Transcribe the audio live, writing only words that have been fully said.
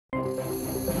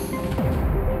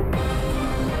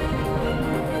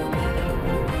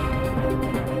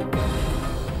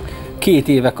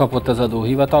2 éve kapott az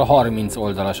adóhivatal 30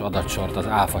 oldalas adatsort az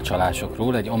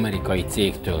áfacsalásokról egy amerikai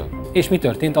cégtől. És mi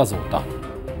történt azóta?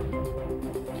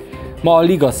 Ma a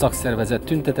Liga szakszervezet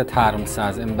tüntetett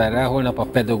 300 emberrel, holnap a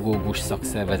pedagógus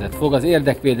szakszervezet fog, az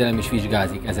érdekvédelem is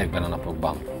vizsgázik ezekben a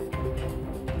napokban.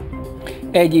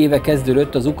 1 éve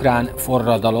kezdődött az ukrán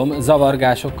forradalom,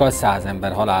 zavargásokkal, 100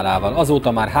 ember halálával.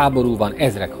 Azóta már háború van,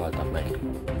 ezrek haltak meg.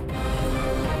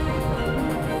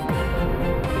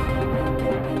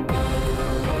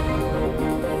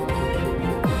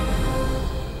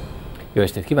 Jó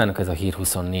estét kívánok, ez a Hír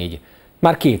 24.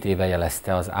 Már 2 éve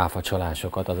jelezte az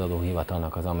áfacsalásokat az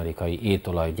adóhivatalnak az amerikai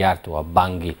étolajgyártó, a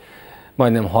Bunge.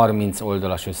 Majdnem 30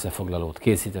 oldalas összefoglalót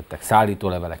készítettek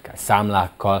szállítólevelekkel,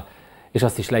 számlákkal, és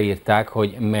azt is leírták,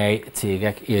 hogy mely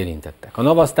cégek érintettek. A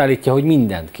NAV azt állítja, hogy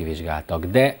mindent kivizsgáltak,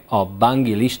 de a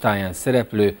Bunge listáján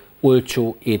szereplő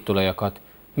olcsó étolajakat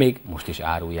még most is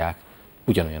árulják,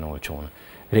 ugyanolyan olcsón.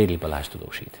 Réli Balázs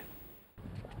tudósít.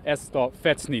 Ezt a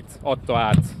fecnit adta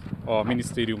át a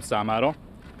minisztérium számára.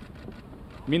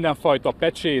 Mindenfajta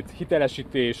pecsét,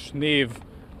 hitelesítés, név,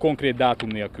 konkrét dátum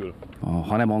nélkül.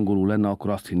 Ha nem angolul lenne, akkor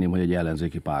azt hinném, hogy egy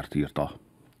ellenzéki párt írta.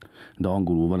 De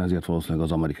angolul van, ezért valószínűleg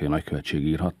az amerikai nagykövetség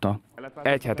írhatta.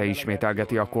 Egy hete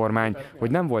ismételgeti a kormány,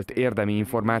 hogy nem volt érdemi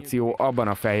információ abban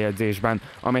a feljegyzésben,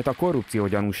 amelyet a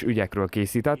korrupciógyanús ügyekről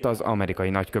készített az amerikai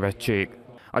nagykövetség.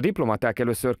 A diplomaták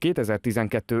először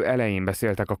 2012 elején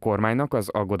beszéltek a kormánynak az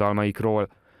aggodalmaikról.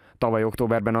 Tavaly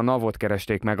októberben a NAV-ot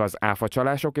keresték meg az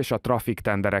áfacsalások és a traffic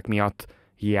tenderek miatt.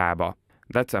 Hiába.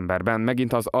 Decemberben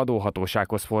megint az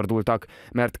adóhatósághoz fordultak,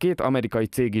 mert 2 amerikai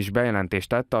cég is bejelentést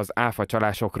tett az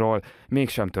áfacsalásokról,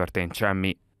 mégsem történt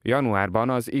semmi. Januárban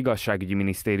az igazságügyi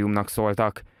minisztériumnak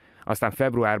szóltak. Aztán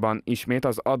februárban ismét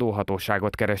az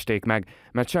adóhatóságot keresték meg,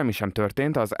 mert semmi sem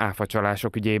történt az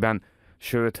áfacsalások ügyében.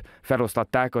 Sőt,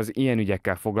 felosztatták az ilyen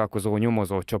ügyekkel foglalkozó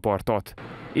nyomozócsoportot.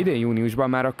 Idén júniusban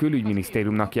már a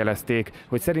külügyminisztériumnak jelezték,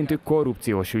 hogy szerintük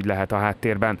korrupciós ügy lehet a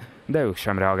háttérben, de ők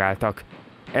sem reagáltak.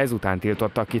 Ezután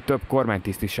tiltottak ki több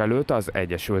kormánytisztviselőt az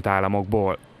Egyesült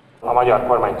Államokból. A magyar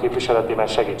kormány képviseletében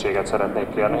segítséget szeretnék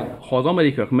kérni. Ha az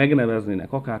amerikaiak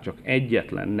megneveznének akárcsak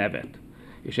egyetlen nevet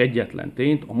és egyetlen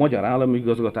tényt, a magyar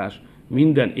államigazgatás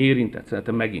minden érintett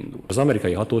szeretne megindul. Az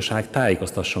amerikai hatóság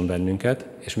tájékoztasson bennünket,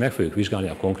 és meg fogjuk vizsgálni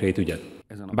a konkrét ügyet.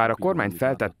 Bár a kormány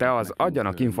feltette az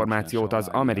adjanak információt az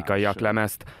amerikaiak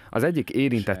lemezt, az egyik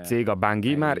érintett cég, a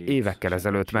Bunge már évekkel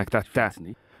ezelőtt megtette.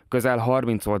 Közel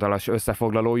 30 oldalas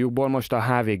összefoglalójukból most a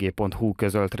hvg.hu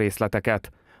közölt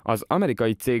részleteket. Az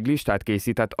amerikai cég listát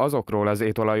készített azokról az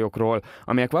étolajokról,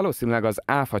 amelyek valószínűleg az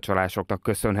áfacsalásoknak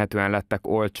köszönhetően lettek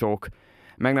olcsók.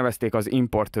 Megnevezték az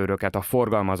importőröket, a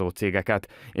forgalmazó cégeket,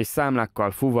 és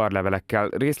számlákkal, fuvarlevelekkel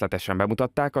részletesen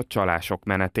bemutatták a csalások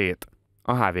menetét.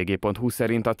 A hvg.hu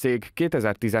szerint a cég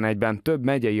 2011-ben több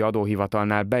megyei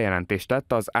adóhivatalnál bejelentést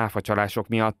tett az áfacsalások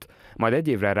miatt, majd 1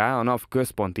 évre rá a NAV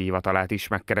központi hivatalát is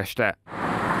megkereste.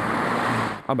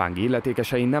 A Bunge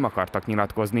illetékesei nem akartak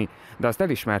nyilatkozni, de azt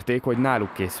elismerték, hogy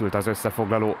náluk készült az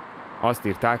összefoglaló. Azt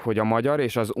írták, hogy a magyar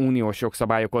és az uniós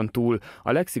jogszabályokon túl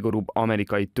a legszigorúbb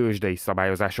amerikai tőzsdei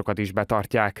szabályozásokat is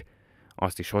betartják.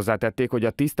 Azt is hozzátették, hogy a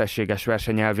tisztességes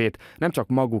versenyelvét nem csak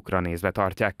magukra nézve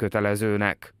tartják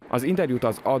kötelezőnek. Az interjút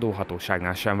az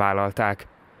adóhatóságnál sem vállalták.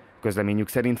 Közleményük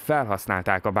szerint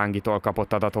felhasználták a Bunge-tól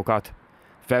kapott adatokat.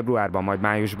 Februárban, majd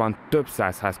májusban több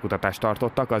 100 házkutatást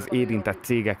tartottak az érintett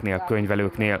cégeknél,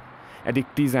 könyvelőknél. Eddig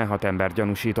 16 ember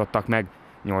gyanúsítottak meg,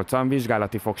 8-an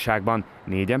vizsgálati fogságban,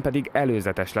 4-en pedig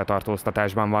előzetes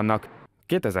letartóztatásban vannak.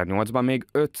 2008-ban még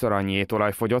 5-ször annyi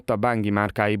étolaj fogyott a Bunge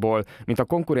márkáiból, mint a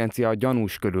konkurencia a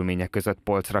gyanús körülmények között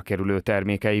polcra kerülő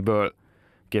termékeiből.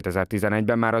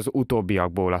 2011-ben már az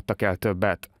utóbbiakból adtak el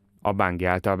többet. A Bunge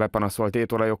által bepanaszolt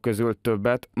étolajok közül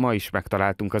többet ma is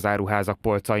megtaláltunk az áruházak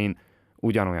polcain,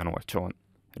 ugyanolyan olcsón.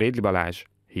 Rédli Balázs,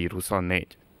 Hír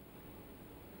 24.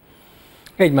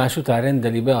 Egymás után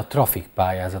rendeli be a traffic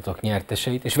pályázatok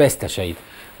nyerteseit és veszteseit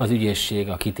az ügyészség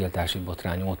a kitiltási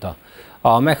botrány óta.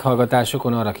 A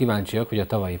meghallgatásokon arra kíváncsiak, hogy a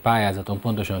tavalyi pályázaton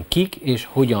pontosan kik és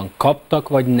hogyan kaptak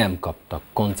vagy nem kaptak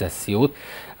koncessziót.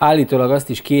 Állítólag azt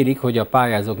is kérik, hogy a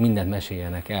pályázók mindent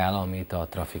meséljenek el, amit a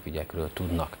traffic ügyekről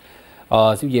tudnak.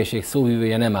 Az ügyészség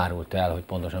szóvivője nem árulta el, hogy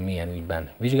pontosan milyen ügyben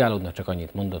vizsgálódnak, csak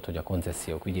annyit mondott, hogy a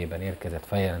koncesziók ügyében érkezett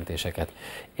feljelentéseket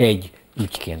egy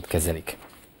ügyként kezelik.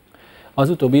 Az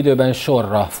utóbbi időben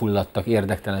sorra fulladtak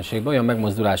érdektelenségbe olyan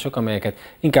megmozdulások, amelyeket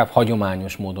inkább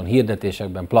hagyományos módon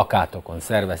hirdetésekben, plakátokon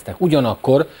szerveztek.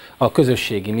 Ugyanakkor a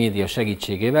közösségi média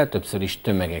segítségével többször is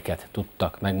tömegeket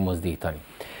tudtak megmozdítani.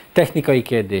 Technikai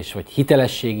kérdés vagy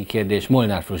hitelességi kérdés,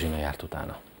 Molnár Fruzsina járt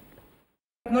utána.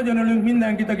 Nagyon örülünk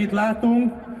mindenkit, akit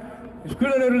látunk. És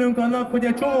külön örülünk annak, hogy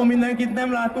egy csomó mindenkit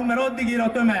nem látunk, mert addig ír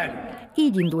a tömeg.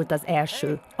 Így indult az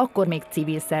első, akkor még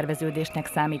civil szerveződésnek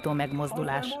számító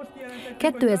megmozdulás.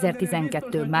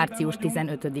 2012. március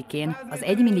 15-én az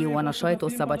 1 millióan a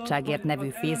Sajtószabadságért nevű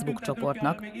Facebook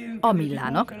csoportnak, a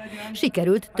Millának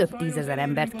sikerült több tízezer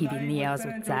embert kivinnie az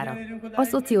utcára. A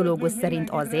szociológus szerint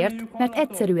azért, mert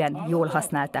egyszerűen jól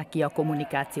használták ki a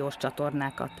kommunikációs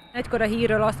csatornákat. Egykor a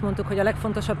hírről azt mondtuk, hogy a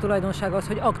legfontosabb tulajdonság az,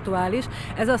 hogy aktuális.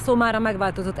 Ez a szó mára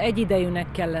megváltozott,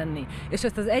 egyidejűnek kell lenni. És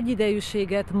ezt az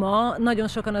egyidejűséget ma nagyon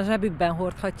sokan a zsebükben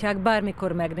hordhatják,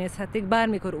 bármikor megnézhetik,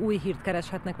 bármikor új hírt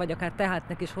kereshetnek, vagy akár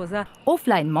tehetnek is hozzá.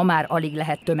 Offline ma már alig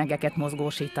lehet tömegeket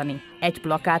mozgósítani. Egy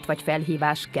plakát vagy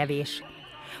felhívás kevés.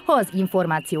 Ha az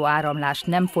információ áramlás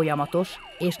nem folyamatos,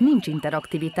 és nincs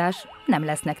interaktivitás, nem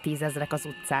lesznek tízezrek az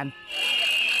utcán.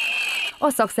 A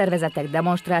szakszervezetek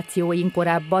demonstrációin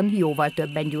korábban jóval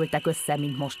többen gyűltek össze,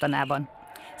 mint mostanában.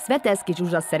 Szvetelszky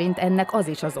Zsuzsa szerint ennek az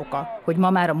is az oka, hogy ma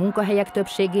már a munkahelyek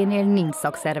többségénél nincs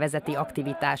szakszervezeti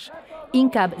aktivitás.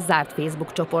 Inkább zárt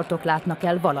Facebook csoportok látnak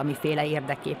el valamiféle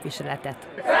érdekképviseletet.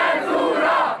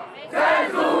 Cenzúra!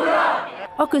 Cenzúra!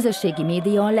 A közösségi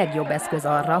média a legjobb eszköz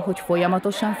arra, hogy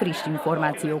folyamatosan friss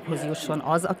információkhoz jusson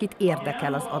az, akit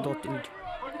érdekel az adott ügy.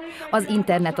 Az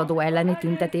internetadó elleni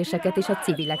tüntetéseket is a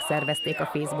civilek szervezték a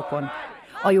Facebookon.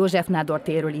 A József Nádor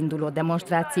térről induló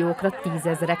demonstrációkra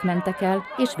tízezrek mentek el,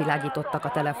 és világítottak a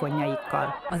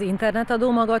telefonjaikkal. Az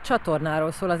internetadó maga a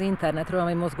csatornáról szól, az internetről,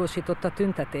 ami mozgósított a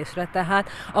tüntetésre, tehát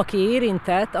aki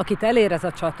érintett, akit elér ez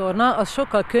a csatorna, az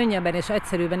sokkal könnyebben és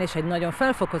egyszerűbben és egy nagyon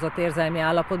felfokozott érzelmi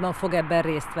állapotban fog ebben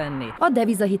részt venni. A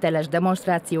devizahiteles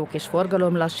demonstrációk és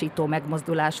forgalomlassító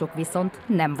megmozdulások viszont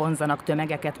nem vonzanak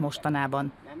tömegeket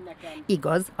mostanában.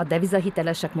 Igaz, a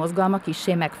devizahitelesek mozgalma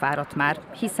kissé megfáradt már,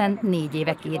 hiszen 4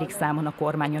 éve kérik számon a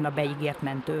kormányon a beígért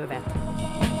mentőövet.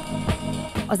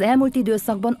 Az elmúlt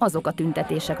időszakban azok a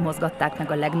tüntetések mozgatták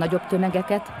meg a legnagyobb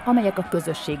tömegeket, amelyek a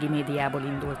közösségi médiából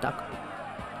indultak.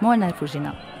 Molnár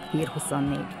Fruzsina, Hír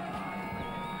 24.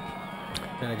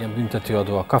 Ne legyen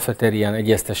büntetőadó a kafetérián,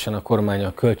 egyeztessen a kormány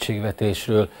a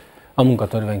költségvetésről. A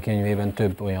munkatörvénykönyvében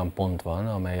több olyan pont van,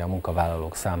 amely a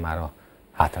munkavállalók számára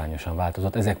hátrányosan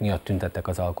változott. Ezek miatt tüntettek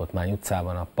az Alkotmány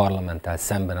utcában, a parlamenttel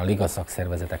szemben a liga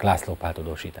szakszervezetek lászlópál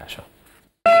tudósítása.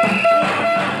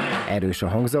 Erős a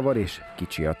hangzavar és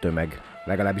kicsi a tömeg.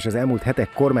 Legalábbis az elmúlt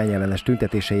hetek kormányellenes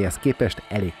tüntetéseihez képest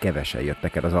elég kevesen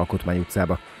jöttek el az Alkotmány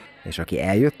utcába, és aki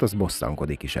eljött, az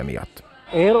bosszankodik is emiatt.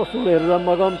 Én rosszul érzem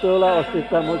magam tőle, azt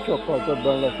hittem, hogy sokkal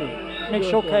többen leszünk. Még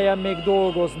sok helyen még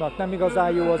dolgoznak, nem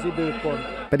igazán jó az időpont.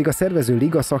 Pedig a szervező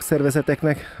liga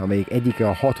szakszervezeteknek, amelyik egyike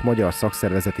a 6 magyar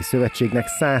szakszervezeti szövetségnek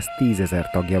 110 000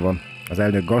 tagja van. Az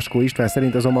elnök Gaskó István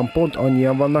szerint azonban pont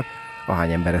annyian vannak,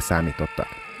 ahány emberre számítottak.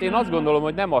 Én azt gondolom,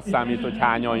 hogy nem az számít, hogy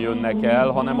hányan jönnek el,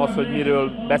 hanem az, hogy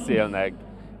miről beszélnek.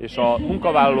 És a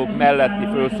munkavállalók melletti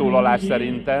felszólalás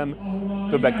szerintem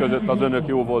többek között az önök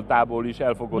jóvoltából is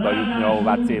el fog oda jutni,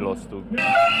 ahová céloztuk.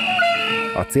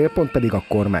 A célpont pedig a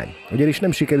kormány, ugyanis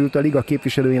nem sikerült a liga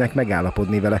képviselőinek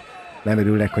megállapodni vele. Nem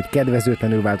örülnek, hogy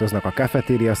kedvezőtlenül változnak a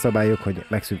kafetéria szabályok, hogy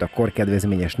megszűnt a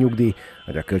korkedvezményes nyugdíj,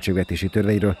 vagy a költségvetési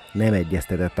törvényről nem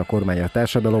egyeztetett a kormány a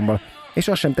társadalommal, és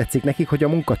az sem tetszik nekik, hogy a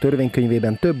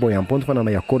munkatörvénykönyvében több olyan pont van,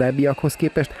 amely a korábbiakhoz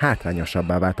képest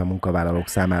hátrányosabbá vált a munkavállalók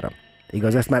számára.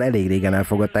 Igaz, ezt már elég régen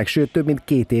elfogadták, sőt több mint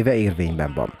 2 éve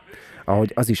érvényben van.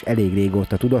 Ahogy az is elég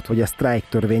régóta tudott, hogy a sztrájk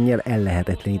törvénnyel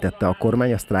ellehetetlenítette a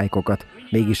kormány a sztrájkokat.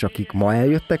 Mégis akik ma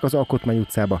eljöttek az Alkotmány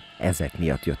utcába, ezek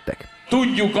miatt jöttek.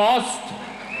 Tudjuk azt,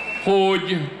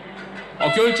 hogy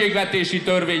a költségvetési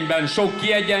törvényben sok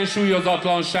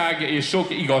kiegyensúlyozatlanság és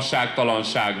sok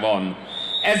igazságtalanság van.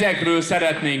 Ezekről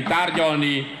szeretnénk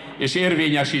tárgyalni és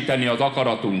érvényesíteni az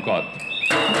akaratunkat.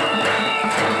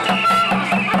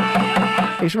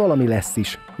 És valami lesz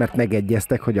is, mert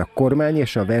megegyeztek, hogy a kormány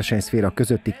és a versenyszféra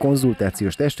közötti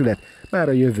konzultációs testület már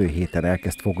a jövő héten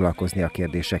elkezd foglalkozni a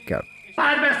kérdésekkel.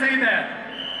 Párbeszédet!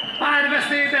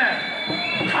 Párbeszédet!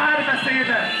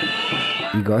 Párbeszédet!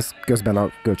 Igaz, közben a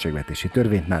költségvetési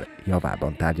törvényt már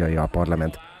javában tárgyalja a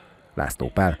parlament.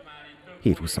 László Pál,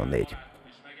 Hír 24.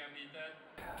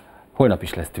 Holnap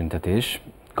is lesz tüntetés.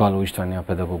 Galló István a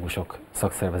pedagógusok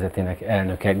szakszervezetének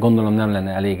elnöke. Gondolom nem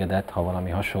lenne elégedett, ha valami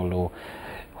hasonló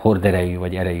horderejű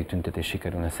vagy erejű tüntetés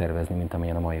sikerülne szervezni, mint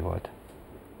amilyen a mai volt.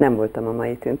 Nem voltam a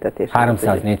mai tüntetésen.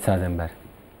 300-400 ember.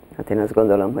 Hát én azt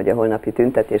gondolom, hogy a holnapi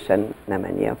tüntetésen nem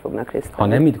ennyien fognak részt venni. Ha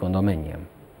nem, mit gondol, mennyien?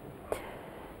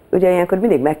 Ugye ilyenkor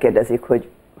mindig megkérdezik, hogy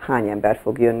hány ember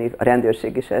fog jönni, a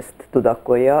rendőrség is ezt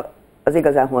tudakolja. Az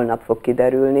igazán holnap fog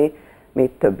kiderülni, mi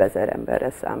több ezer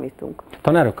emberre számítunk.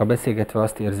 Tanárokkal beszélgetve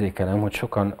azt érzékelem, hogy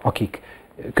sokan, akik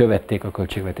követték a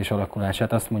költségvetés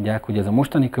alakulását. Azt mondják, hogy ez a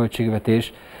mostani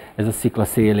költségvetés, ez a szikla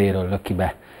széléről löki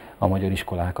be a magyar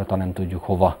iskolákat, ha nem tudjuk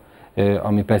hova.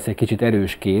 Ami persze egy kicsit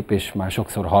erős kép, és már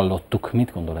sokszor hallottuk.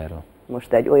 Mit gondol erről?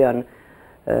 Most egy olyan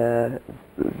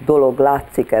dolog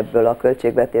látszik ebből a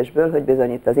költségvetésből, hogy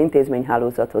bizony itt az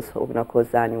intézményhálózathoz fognak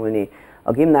hozzányúlni,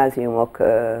 a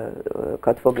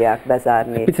gimnáziumokat fogják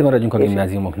bezárni. Picit maradjunk a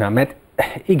gimnáziumoknál, mert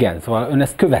igen, szóval ön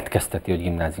ezt következteti, hogy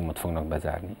gimnáziumot fognak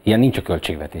bezárni. Ilyen nincs a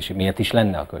költségvetési, miért is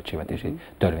lenne a költségvetési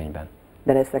törvényben?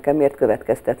 De ezt nekem miért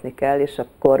következtetni kell, és a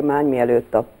kormány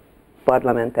mielőtt a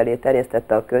parlament elé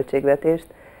terjesztette a költségvetést,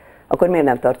 akkor miért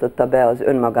nem tartotta be az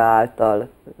önmaga által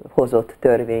hozott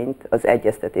törvényt, az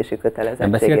egyeztetési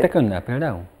kötelezettségét? Nem beszéltek önnel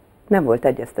például? Nem volt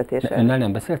egyeztetés. Önnel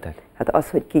nem beszéltek? Hát az,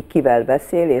 hogy ki kivel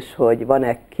beszél, és hogy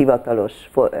van-e hivatalos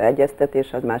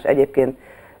egyeztetés, az más. Egyébként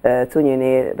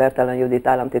Cunyéné Bertalan Judit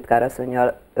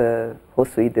államtitkárasszonnyal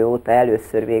hosszú idő óta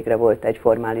először végre volt egy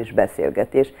formális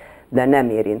beszélgetés, de nem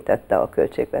érintette a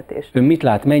költségvetést. Ön mit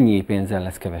lát, mennyi pénzzel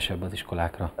lesz kevesebb az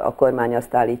iskolákra? A kormány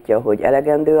azt állítja, hogy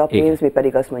elegendő a pénz, mi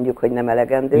pedig azt mondjuk, hogy nem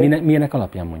elegendő. Milyenek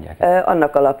alapján mondják ezt?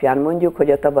 Annak alapján mondjuk,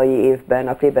 hogy a tavalyi évben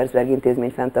a Klebersberg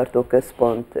Intézményfenntartó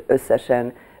Központ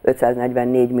összesen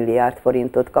 544 milliárd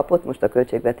forintot kapott, most a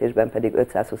költségvetésben pedig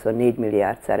 524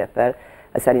 milliárd szerepel.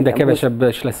 De kevesebb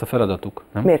is lesz a feladatuk,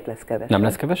 nem? Miért lesz kevesebb? Nem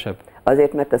lesz kevesebb?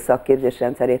 Azért, mert a szakképzés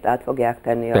rendszerét át fogják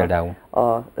tenni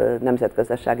a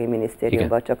Nemzetgazdasági Minisztériumban.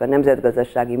 Igen. Csak a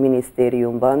Nemzetgazdasági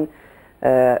Minisztériumban,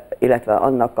 illetve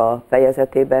annak a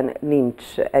fejezetében nincs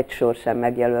egy sor sem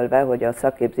megjelölve, hogy a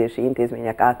szakképzési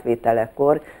intézmények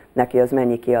átvételekor neki az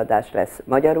mennyi kiadás lesz.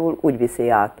 Magyarul úgy viszi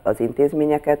át az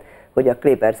intézményeket, hogy a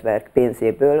Klebersberg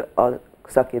pénzéből a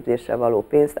szakképzésre való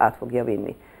pénzt át fogja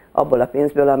vinni. Abból a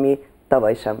pénzből, ami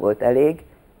tavaly sem volt elég,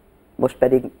 most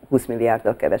pedig 20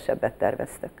 milliárddal kevesebbet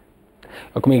terveztek.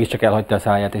 Akkor mégiscsak elhagyta a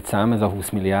száját egy szám, ez a 20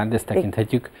 milliárd, ezt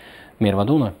tekinthetjük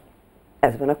mérvadónak?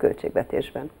 Ez van a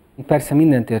költségvetésben. Persze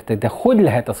mindent értek, de hogy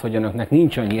lehet az, hogy önöknek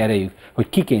nincs annyi erejük, hogy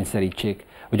kikényszerítsék,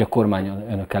 hogy a kormány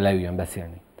önökkel leüljön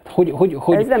beszélni? Hogy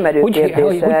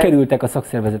kerültek a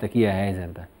szakszervezetek ilyen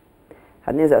helyzetbe?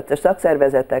 Hát nézd, a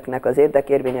szakszervezeteknek az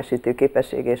érdekérvényesítő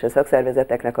képessége és a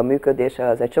szakszervezeteknek a működése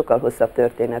az egy sokkal hosszabb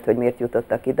történet, hogy miért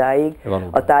jutottak idáig. Valóban.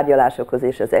 A tárgyalásokhoz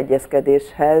és az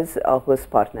egyezkedéshez ahhoz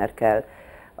partner kell.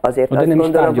 Azért de azt nem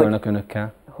gondolom, is tárgyalnak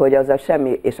önökkel. Hogy az a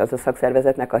semmi, és az a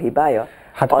szakszervezetnek a hibája?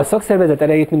 Hát a szakszervezet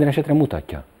erejét minden esetre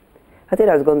mutatja. Hát én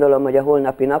azt gondolom, hogy a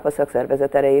holnapi nap a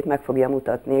szakszervezet erejét meg fogja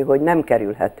mutatni, hogy nem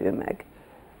kerülhető meg.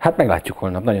 Hát meglátjuk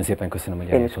holnap. Nagyon szépen köszönöm, hogy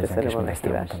eljött hozzánk, és mindezt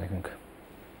elmondta nekünk.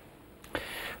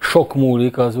 Sok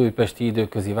múlik az újpesti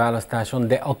időközi választáson,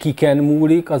 de akiken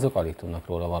múlik, azok alig tudnak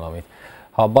róla valamit.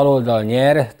 Ha a baloldal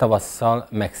nyer, tavasszal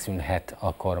megszűnhet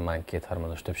a kormány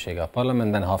kétharmados többsége a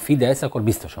parlamentben. Ha a Fidesz, akkor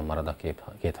biztosan marad a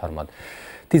kétharmad.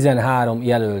 13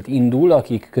 jelölt indul,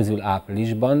 akik közül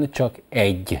áprilisban csak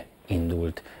egy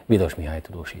indult. Vidos Mihály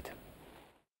tudósít.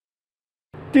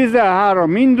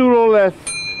 13 induló lesz,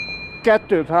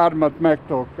 2-3-at meg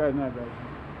tudok nevezni.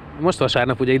 Most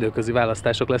vasárnap ugye időközi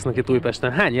választások lesznek itt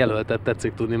Újpesten. Hány jelöltet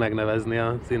tetszik tudni megnevezni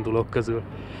az indulók közül?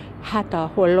 Hát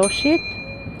a Hollósit,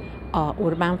 a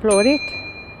Urbán Flórit,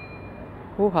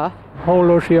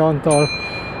 Hollósi Antal,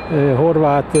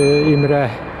 Horváth Imre,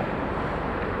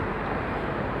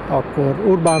 akkor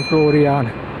Urbán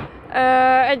Flórián.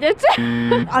 Egyet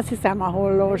azt hiszem a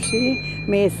Hollósi,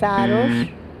 Mészáros,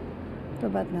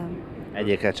 többet nem.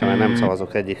 Egyiket sem, mert nem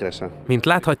szavazok egyikre sem. Mint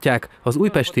láthatják, az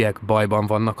újpestiek bajban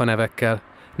vannak a nevekkel.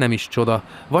 Nem is csoda,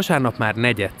 vasárnap már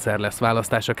negyedszer lesz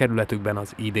választás a kerületükben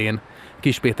az idén.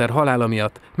 Kis Péter halála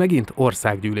miatt megint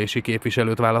országgyűlési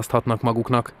képviselőt választhatnak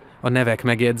maguknak. A nevek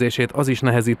megjegyzését az is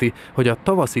nehezíti, hogy a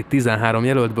tavaszi 13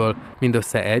 jelöltből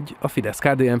mindössze egy, a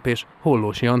Fidesz-KDNP-s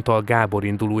Hollósi Antal Gábor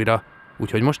indul újra.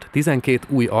 Úgyhogy most 12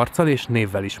 új arccal és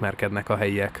névvel ismerkednek a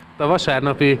helyiek. A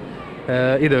vasárnapi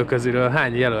időköziről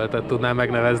hány jelöltet tudnál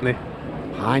megnevezni?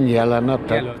 Hány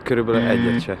jelenetet? Körülbelül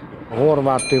egyet se. A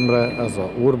Horváth Imre, ez a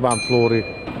Urbán Flóri,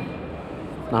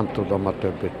 nem tudom a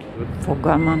többit.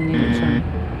 Fogalmam nincsen.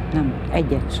 Nem,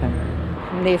 egyet sem.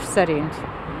 Név szerint?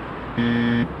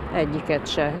 Egyiket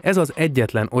se. Ez az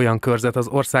egyetlen olyan körzet az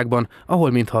országban,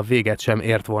 ahol mintha véget sem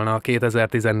ért volna a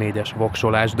 2014-es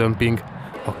voksolás dömping.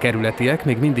 A kerületiek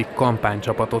még mindig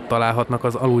kampánycsapatot találhatnak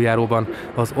az aluljáróban,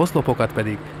 az oszlopokat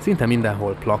pedig szinte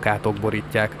mindenhol plakátok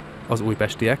borítják. Az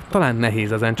újpestiek talán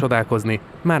nehéz ezen csodálkozni,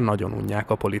 már nagyon unják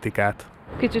a politikát.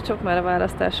 Kicsit sok már a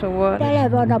választásokból. Tele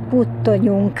van a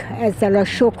puttonyunk ezzel a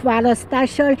sok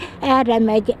választással, erre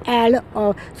megy el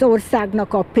az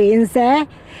országnak a pénze,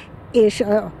 és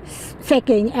a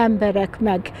szegény emberek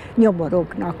meg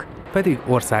nyomorognak. pedig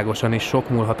országosan is sok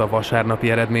múlhat a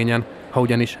vasárnapi eredményen. Ha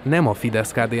ugyanis nem a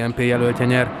Fidesz-KDNP jelöltje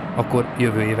nyer, akkor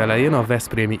jövő év elején a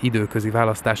veszprémi időközi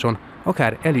választáson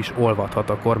akár el is olvadhat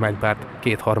a kormánypárt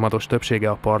kétharmados többsége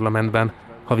a parlamentben.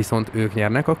 Ha viszont ők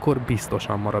nyernek, akkor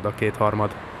biztosan marad a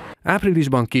kétharmad.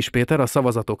 Áprilisban Kis Péter a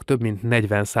szavazatok több mint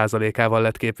 40%-ával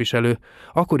lett képviselő,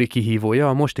 akkori kihívója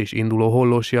a most is induló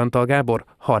Hollósy Antal Gábor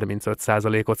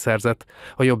 35%-ot szerzett,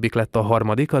 a Jobbik lett a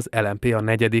harmadik, az LMP a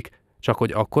negyedik, csak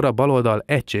hogy akkor a baloldal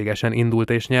egységesen indult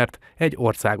és nyert egy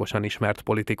országosan ismert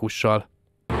politikussal.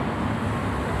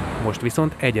 Most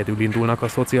viszont egyedül indulnak a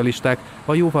szocialisták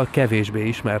a jóval kevésbé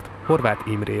ismert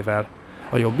Horváth Imrével.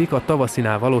 A Jobbik a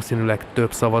tavaszinál valószínűleg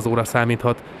több szavazóra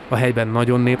számíthat, a helyben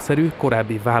nagyon népszerű,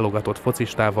 korábbi válogatott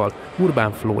focistával,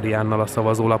 Urbán Flóriánnal a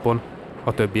szavazólapon.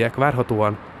 A többiek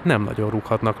várhatóan nem nagyon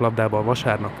rúghatnak labdába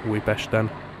vasárnap Újpesten.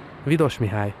 Vidos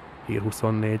Mihály, Hír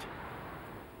 24.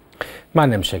 Már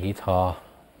nem segít, ha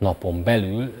napon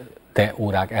belül, de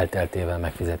órák elteltével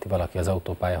megfizeti valaki az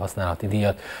autópálya használati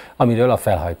díjat, amiről a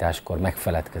felhajtáskor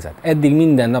megfeledkezett. Eddig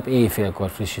minden nap éjfélkor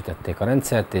frissítették a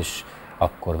rendszert, és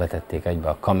akkor vetették egybe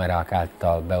a kamerák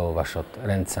által beolvasott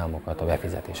rendszámokat a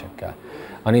befizetésekkel.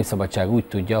 A Népszabadság úgy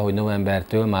tudja, hogy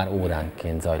novembertől már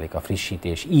óránként zajlik a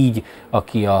frissítés, így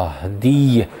aki a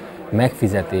díj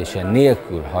megfizetése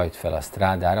nélkül hajt fel a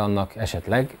strádára, annak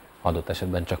esetleg adott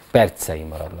esetben csak percei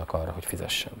maradnak arra, hogy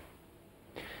fizessen.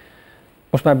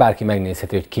 Most már bárki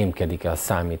megnézheti, hogy kémkedik-e a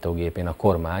számítógépén a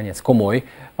kormány, ez komoly.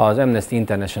 Az Amnesty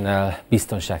International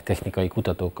biztonságtechnikai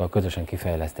kutatókkal közösen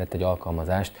kifejlesztett egy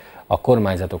alkalmazást a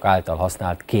kormányzatok által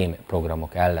használt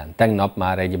kémprogramok ellen. Tegnap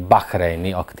már egy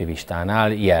bahreini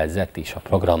aktivistánál jelzett is a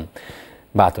program.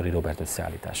 Báthori Róbert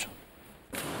összeállítása.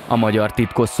 A magyar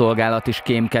titkosszolgálat is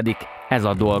kémkedik, ez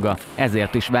a dolga.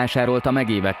 Ezért is vásárolta meg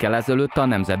évekkel ezelőtt a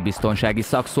Nemzetbiztonsági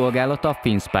Szakszolgálat a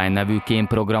Finspy nevű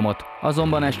kémprogramot,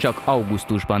 azonban ez csak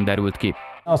augusztusban derült ki.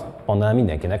 Azt mondanám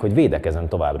mindenkinek, hogy védekezzen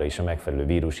továbbra is a megfelelő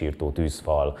vírusírtó,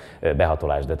 tűzfal,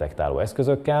 behatolásdetektáló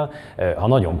eszközökkel. Ha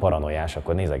nagyon paranoiás,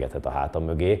 akkor nézegethet a háta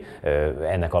mögé.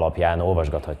 Ennek alapján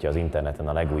olvasgathatja az interneten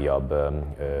a legújabb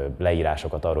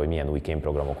leírásokat arról, hogy milyen új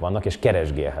kémprogramok vannak, és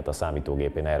keresgélhet a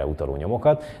számítógépén erre utaló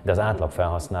nyomokat, de az átlag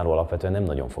felhasználó alapvetően nem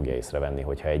nagyon fogja észrevenni,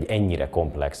 hogyha egy ennyire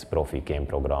komplex profi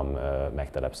kémprogram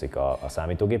megtelepszik a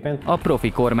számítógépén. A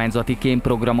profi kormányzati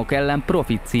kémprogramok ellen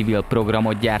profi civil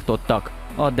programot gyártottak.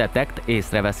 A Detect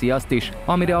észreveszi azt is,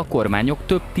 amire a kormányok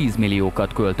több 10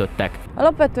 milliókat költöttek.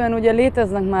 Alapvetően ugye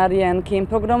léteznek már ilyen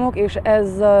kémprogramok, és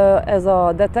ez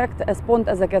a Detect, ez pont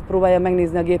ezeket próbálja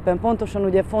megnézni a gépen. Pontosan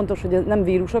ugye fontos, hogy nem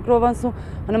vírusokról van szó,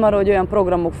 hanem arról, hogy olyan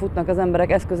programok futnak az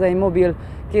emberek eszközein, mobil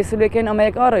készülékein,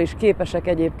 amelyek arra is képesek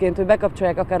egyébként, hogy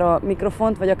bekapcsolják akár a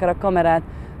mikrofont, vagy akár a kamerát,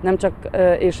 nem csak,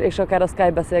 és akár a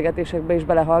Skype beszélgetésekbe is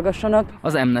belehallgassanak.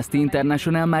 Az Amnesty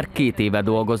International már 2 éve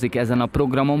dolgozik ezen a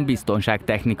programon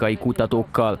biztonságtechnikai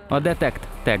kutatókkal. A Detect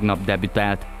tegnap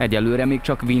debütált. Egyelőre még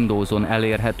csak Windowson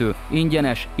elérhető.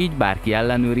 Ingyenes, így bárki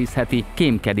ellenőrizheti,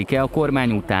 kémkedik-e a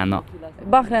kormány utána.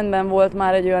 Bahreinben volt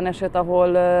már egy olyan eset,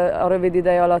 ahol a rövid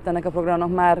ideje alatt ennek a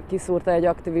programnak már kiszúrta egy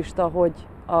aktivista, hogy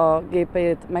a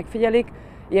gépét megfigyelik.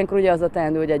 Ilyenkor ugye az a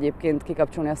teendő, hogy egyébként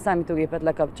kikapcsolni a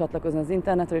számítógépet, csatlakozni az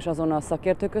internetről, és azonnal a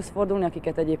szakértőkhöz fordulni,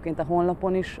 akiket egyébként a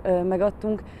honlapon is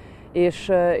megadtunk,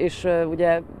 és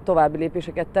ugye további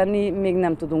lépéseket tenni. Még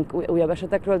nem tudunk újabb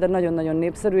esetekről, de nagyon-nagyon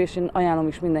népszerű, és én ajánlom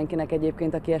is mindenkinek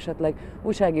egyébként, aki esetleg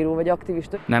újságíró vagy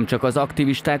aktivista. Nem csak az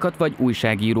aktivistákat vagy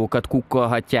újságírókat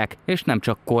kukkolhatják, és nem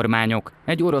csak kormányok.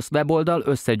 Egy orosz weboldal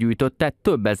összegyűjtötte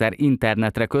több ezer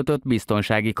internetre kötött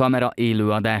biztonsági kamera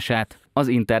élőadását. Az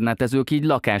internetezők így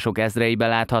lakások ezreibe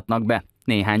láthatnak be,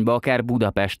 néhányba akár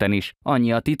Budapesten is.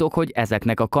 Annyi a titok, hogy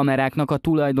ezeknek a kameráknak a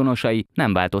tulajdonosai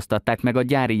nem változtatták meg a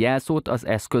gyári jelszót az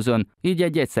eszközön, így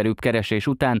egy egyszerűbb keresés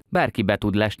után bárki be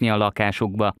tud lesni a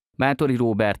lakásokba. Báthori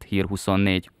Róbert, Hír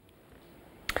 24.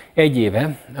 Egy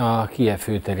éve a Kijev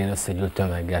főterén összegyűlt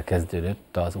tömeggel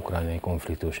kezdődött az ukrajnai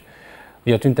konfliktus.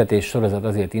 Ugye a tüntetés sorozat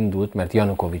azért indult, mert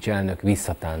Janukovics elnök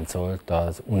visszatáncolt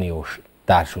az uniós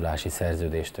társulási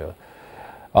szerződéstől.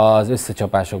 Az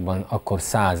összecsapásokban akkor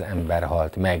 100 ember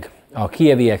halt meg. A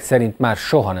kijeviek szerint már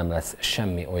soha nem lesz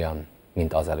semmi olyan,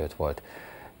 mint azelőtt volt.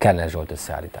 Kerner Zsolt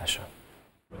összeállítása.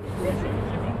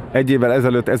 Egy évvel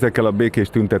ezelőtt ezekkel a békés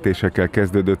tüntetésekkel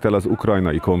kezdődött el az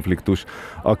ukrajnai konfliktus.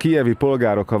 A kijevi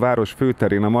polgárok a város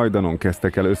főterén a Majdanon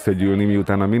kezdtek el összegyűlni,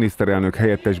 miután a miniszterelnök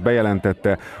helyettes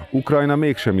bejelentette, Ukrajna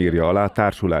mégsem írja alá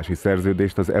társulási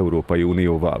szerződést az Európai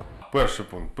Unióval.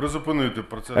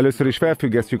 Először is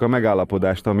felfüggesztjük a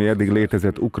megállapodást, ami eddig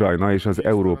létezett Ukrajna és az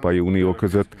Európai Unió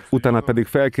között, utána pedig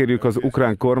felkérjük az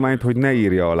ukrán kormányt, hogy ne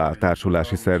írja alá a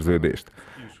társulási szerződést.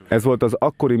 Ez volt az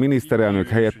akkori miniszterelnök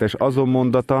helyettes azon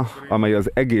mondata, amely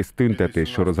az egész tüntetés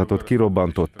sorozatot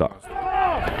kirobbantotta.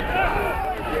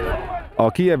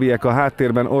 A kijeviek a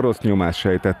háttérben orosz nyomást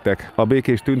sejtettek, a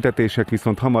békés tüntetések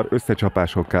viszont hamar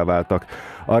összecsapásokká váltak.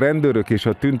 A rendőrök és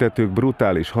a tüntetők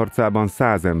brutális harcában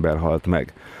 100 ember halt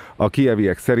meg. A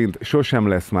kijeviek szerint sosem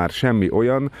lesz már semmi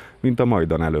olyan, mint a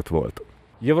Majdan előtt volt.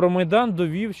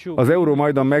 Az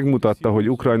Euromajdan megmutatta, hogy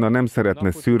Ukrajna nem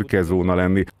szeretne szürke zóna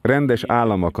lenni, rendes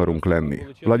állam akarunk lenni.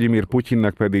 Vladimir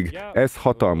Putyinnak pedig ez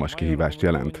hatalmas kihívást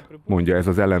jelent, mondja ez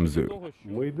az elemző.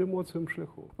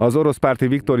 Az orosz párti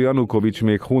Viktor Janukovics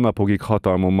még hónapokig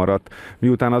hatalmon maradt,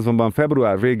 miután azonban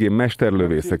február végén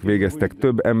mesterlövészek végeztek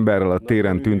több emberrel a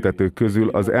téren tüntetők közül,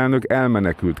 az elnök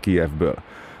elmenekült Kijevből.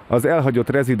 Az elhagyott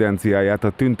rezidenciáját a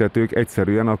tüntetők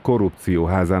egyszerűen a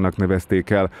korrupcióházának nevezték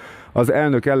el. Az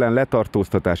elnök ellen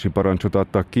letartóztatási parancsot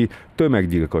adtak ki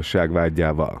tömeggyilkosság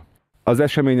vádjával. Az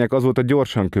események azóta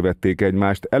gyorsan követték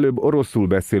egymást, előbb oroszul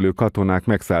beszélő katonák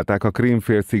megszállták a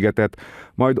Krím-félszigetet,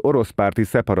 majd oroszpárti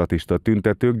szeparatista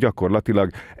tüntetők gyakorlatilag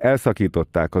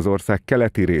elszakították az ország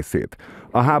keleti részét.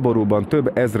 A háborúban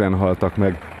több ezren haltak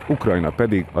meg, Ukrajna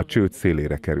pedig a csőd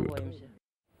szélére került.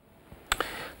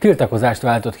 Tiltakozást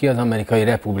váltott ki az amerikai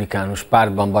republikánus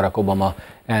pártban Barack Obama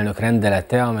elnök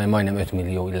rendelete, amely majdnem 5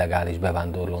 millió illegális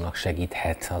bevándorlónak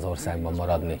segíthet az országban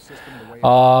maradni.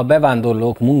 A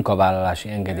bevándorlók munkavállalási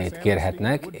engedélyt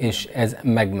kérhetnek, és ez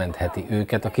megmentheti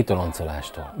őket a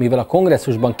kitoloncolástól. Mivel a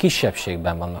kongresszusban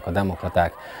kisebbségben vannak a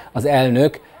demokraták, az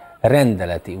elnök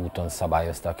rendeleti úton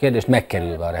szabályozta a kérdést,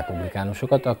 megkerülve a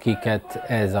republikánusokat, akiket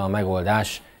ez a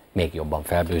megoldás még jobban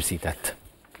felbőszített.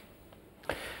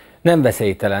 Nem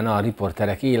veszélytelen a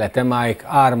riporterek élete. Mike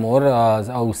Armour, az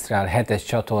ausztrál 7-es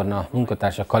csatorna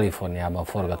munkatársa Kaliforniában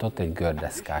forgatott egy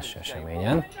gördeszkás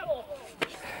eseményen.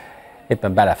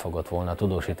 Éppen belefogott volna a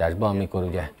tudósításba, amikor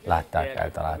ugye látták,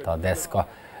 eltalálta a deszka.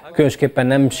 Különösképpen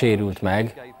nem sérült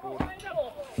meg,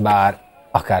 bár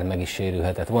akár meg is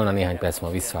sérülhetett volna, néhány perc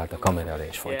múlva visszaállt a kamerára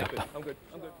és folytatta.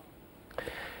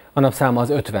 A napszáma az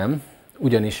 50,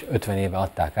 ugyanis 50 éve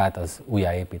adták át az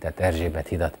újjáépített Erzsébet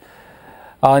hidat.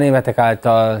 A németek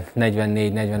által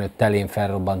 44-45 telén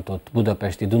felrobbantott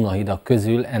budapesti Dunahidak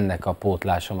közül ennek a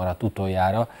pótlása maradt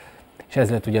utoljára, és ez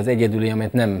lett ugye az egyedüli,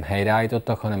 amit nem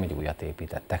helyreállítottak, hanem egy újat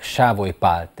építettek. Sávoly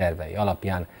Pál tervei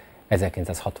alapján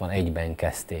 1961-ben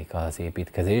kezdték az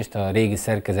építkezést, a régi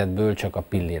szerkezetből csak a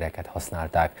pilléreket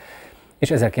használták,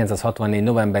 és 1964.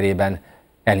 novemberében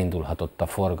elindulhatott a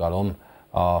forgalom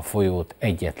a folyót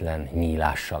egyetlen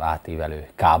nyílással átívelő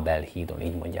kábelhídon,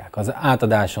 így mondják. Az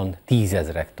átadáson 10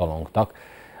 000-ek tolongtak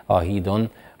a hídon,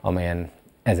 amelyen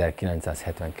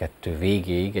 1972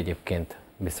 végéig, egyébként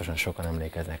biztosan sokan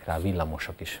emlékeznek rá,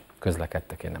 villamosok is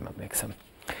közlekedtek, én nem emlékszem.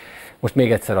 Most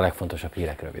még egyszer a legfontosabb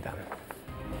hírek röviden.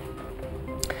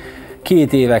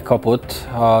 2 éve kapott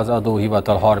az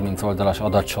adóhivatal 30 oldalas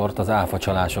adatsort az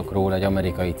áfacsalásokról egy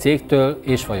amerikai cégtől,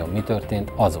 és vajon mi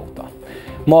történt azóta?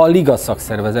 Ma a Liga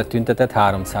szakszervezet tüntetett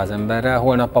 300 emberrel,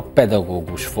 holnap a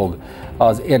pedagógus fog.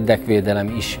 Az érdekvédelem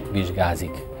is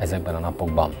vizsgázik ezekben a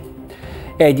napokban.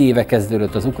 1 éve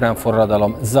kezdődött az ukrán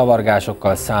forradalom,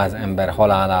 zavargásokkal, 100 ember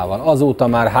halálával. Azóta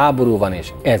már háború van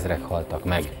és ezrek haltak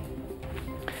meg.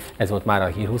 Ez volt már a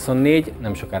Hír 24,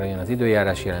 nem sokára jön az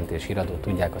időjárás jelentés, híradót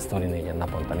tudják a Sztori 4-en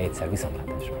naponta 4-szer.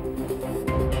 Viszontlátásra!